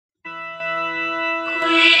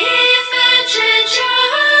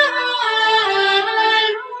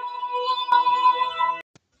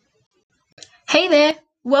Hey there!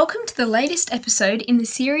 Welcome to the latest episode in the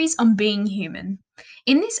series on being human.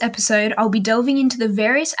 In this episode, I'll be delving into the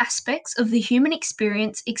various aspects of the human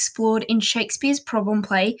experience explored in Shakespeare's problem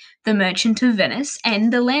play The Merchant of Venice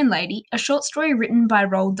and The Landlady, a short story written by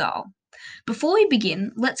Roald Dahl. Before we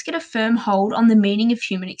begin, let's get a firm hold on the meaning of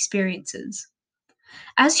human experiences.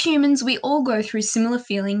 As humans, we all go through similar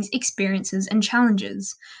feelings, experiences, and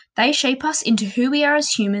challenges. They shape us into who we are as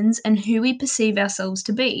humans and who we perceive ourselves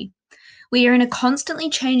to be. We are in a constantly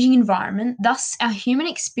changing environment, thus, our human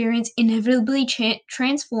experience inevitably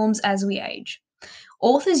transforms as we age.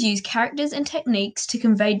 Authors use characters and techniques to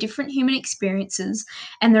convey different human experiences,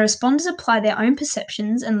 and the responders apply their own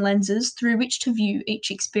perceptions and lenses through which to view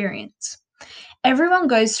each experience. Everyone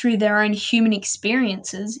goes through their own human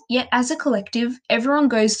experiences, yet as a collective, everyone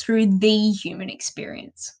goes through the human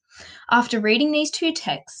experience. After reading these two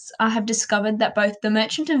texts, I have discovered that both The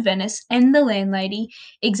Merchant of Venice and The Landlady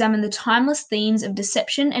examine the timeless themes of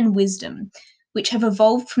deception and wisdom, which have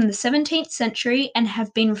evolved from the 17th century and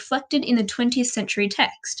have been reflected in the 20th century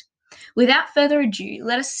text. Without further ado,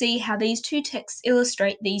 let us see how these two texts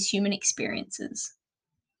illustrate these human experiences.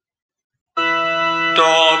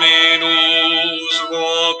 Dominus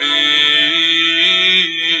vobiscum.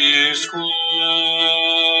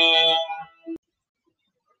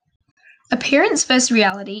 Appearance versus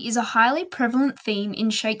reality is a highly prevalent theme in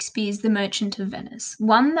Shakespeare's The Merchant of Venice,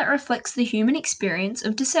 one that reflects the human experience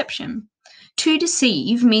of deception. To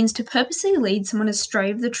deceive means to purposely lead someone astray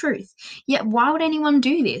of the truth, yet why would anyone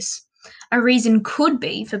do this? A reason could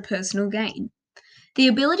be for personal gain. The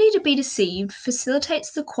ability to be deceived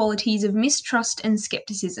facilitates the qualities of mistrust and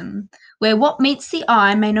skepticism, where what meets the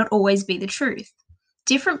eye may not always be the truth.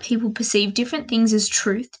 Different people perceive different things as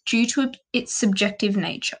truth due to its subjective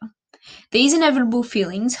nature. These inevitable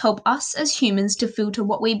feelings help us as humans to filter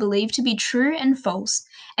what we believe to be true and false,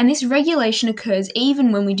 and this regulation occurs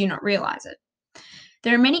even when we do not realize it.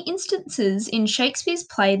 There are many instances in Shakespeare's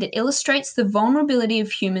play that illustrates the vulnerability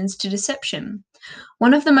of humans to deception.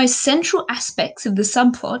 One of the most central aspects of the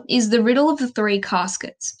subplot is the riddle of the three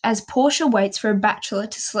caskets, as Portia waits for a bachelor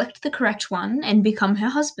to select the correct one and become her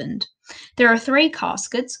husband. There are three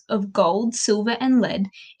caskets of gold, silver, and lead,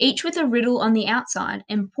 each with a riddle on the outside,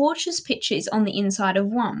 and Portia's picture is on the inside of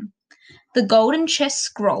one. The golden chest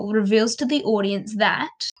scroll reveals to the audience that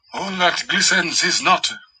All that glistens is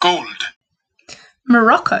not gold.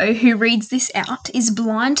 Morocco, who reads this out, is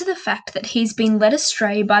blind to the fact that he's been led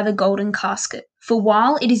astray by the golden casket, for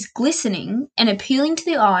while it is glistening and appealing to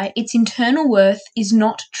the eye, its internal worth is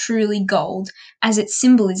not truly gold, as its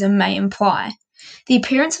symbolism may imply. The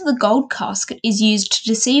appearance of the gold casket is used to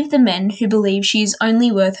deceive the men who believe she is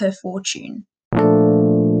only worth her fortune.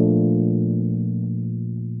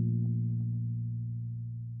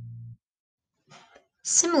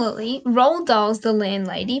 Similarly, Roald Dahl's The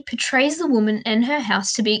Landlady portrays the woman and her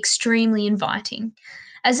house to be extremely inviting.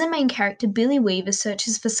 As the main character Billy Weaver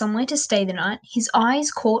searches for somewhere to stay the night, his eye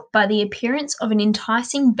is caught by the appearance of an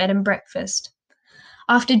enticing bed and breakfast.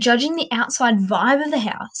 After judging the outside vibe of the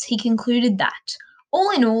house, he concluded that,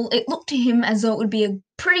 all in all, it looked to him as though it would be a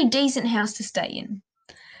pretty decent house to stay in.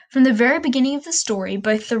 From the very beginning of the story,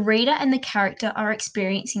 both the reader and the character are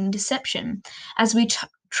experiencing deception, as we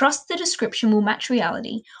trust the description will match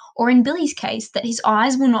reality, or in Billy's case, that his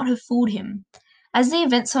eyes will not have fooled him. As the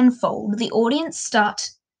events unfold, the audience start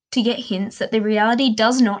to get hints that the reality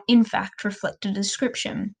does not, in fact, reflect a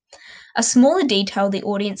description. A smaller detail the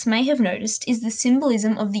audience may have noticed is the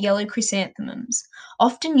symbolism of the yellow chrysanthemums,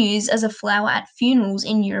 often used as a flower at funerals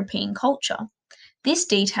in European culture. This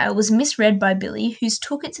detail was misread by Billy, who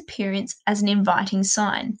took its appearance as an inviting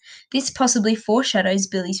sign. This possibly foreshadows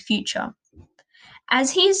Billy's future.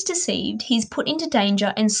 As he is deceived, he is put into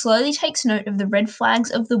danger and slowly takes note of the red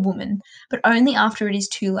flags of the woman, but only after it is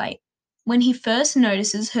too late. When he first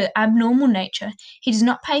notices her abnormal nature, he does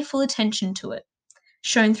not pay full attention to it.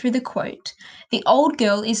 Shown through the quote, "The old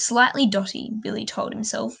girl is slightly dotty," Billy told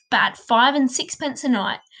himself, "but at 5 and 6 a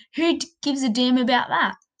night, who gives a damn about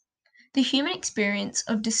that?" The human experience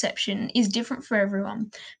of deception is different for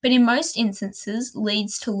everyone, but in most instances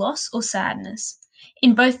leads to loss or sadness.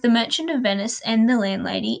 In both The Merchant of Venice and The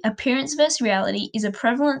Landlady, appearance versus reality is a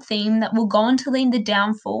prevalent theme that will go on to lead the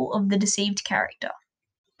downfall of the deceived character.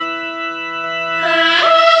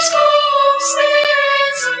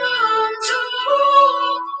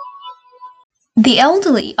 The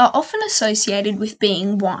elderly are often associated with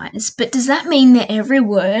being wise, but does that mean that every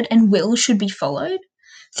word and will should be followed?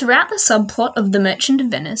 Throughout the subplot of The Merchant of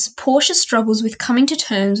Venice, Portia struggles with coming to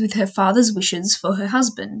terms with her father's wishes for her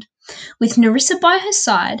husband. With Nerissa by her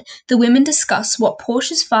side, the women discuss what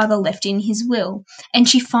Portia's father left in his will, and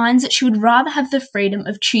she finds that she would rather have the freedom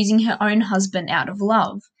of choosing her own husband out of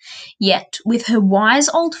love. Yet, with her wise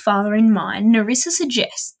old father in mind, Nerissa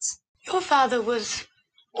suggests, "Your father was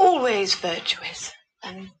always virtuous,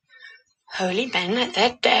 and holy men at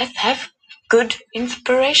their death have good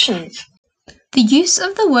inspirations." The use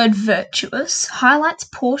of the word virtuous highlights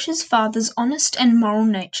Portia's father's honest and moral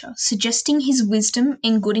nature, suggesting his wisdom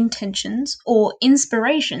and good intentions, or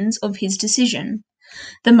inspirations, of his decision.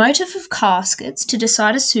 The motif of caskets to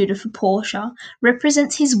decide a suitor for Portia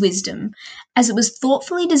represents his wisdom, as it was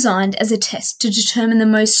thoughtfully designed as a test to determine the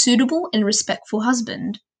most suitable and respectful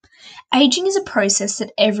husband. Aging is a process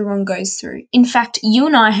that everyone goes through. In fact, you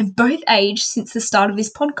and I have both aged since the start of this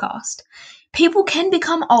podcast. People can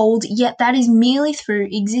become old, yet that is merely through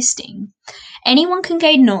existing. Anyone can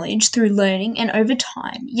gain knowledge through learning and over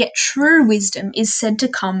time, yet true wisdom is said to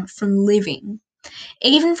come from living.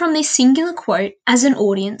 Even from this singular quote, as an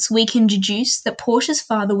audience, we can deduce that Portia's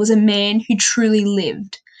father was a man who truly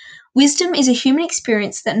lived. Wisdom is a human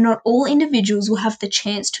experience that not all individuals will have the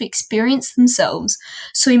chance to experience themselves,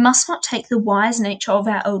 so we must not take the wise nature of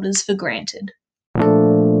our elders for granted.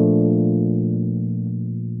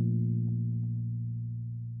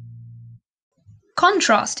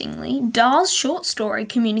 Contrastingly, Dahl's short story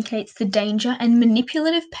communicates the danger and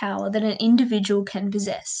manipulative power that an individual can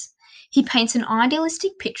possess. He paints an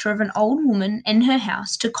idealistic picture of an old woman and her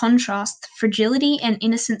house to contrast the fragility and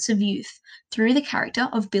innocence of youth through the character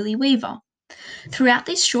of Billy Weaver. Throughout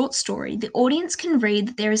this short story, the audience can read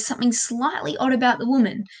that there is something slightly odd about the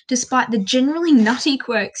woman, despite the generally nutty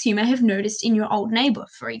quirks you may have noticed in your old neighbour,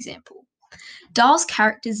 for example. Dahl's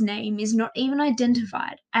character's name is not even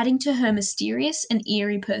identified, adding to her mysterious and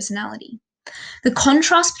eerie personality. The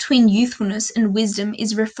contrast between youthfulness and wisdom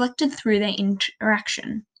is reflected through their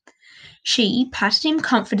interaction. She patted him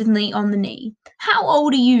comfortingly on the knee. "How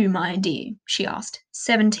old are you, my dear?" she asked.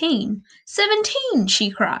 17. 17, she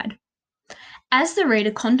cried. As the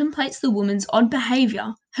reader contemplates the woman's odd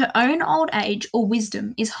behaviour, her own old age or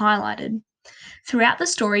wisdom is highlighted. Throughout the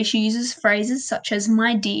story, she uses phrases such as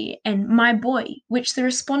 "my dear" and "my boy," which the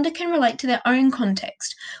responder can relate to their own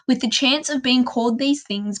context, with the chance of being called these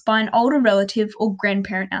things by an older relative or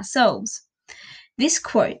grandparent ourselves. This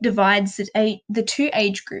quote divides the two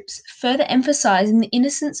age groups, further emphasizing the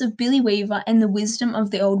innocence of Billy Weaver and the wisdom of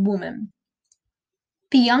the old woman.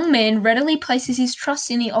 The young man readily places his trust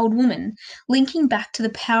in the old woman, linking back to the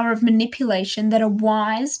power of manipulation that a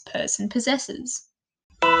wise person possesses.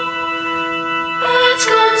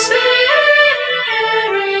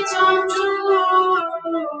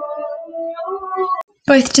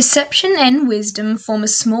 Both deception and wisdom form a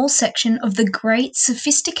small section of the great,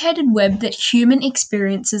 sophisticated web that human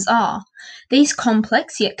experiences are. These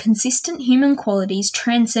complex yet consistent human qualities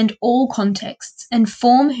transcend all contexts and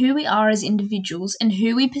form who we are as individuals and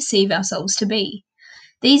who we perceive ourselves to be.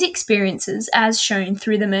 These experiences, as shown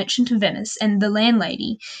through The Merchant of Venice and The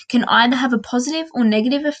Landlady, can either have a positive or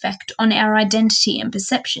negative effect on our identity and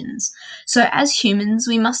perceptions. So as humans,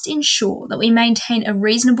 we must ensure that we maintain a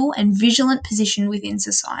reasonable and vigilant position within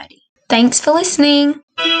society. Thanks for listening!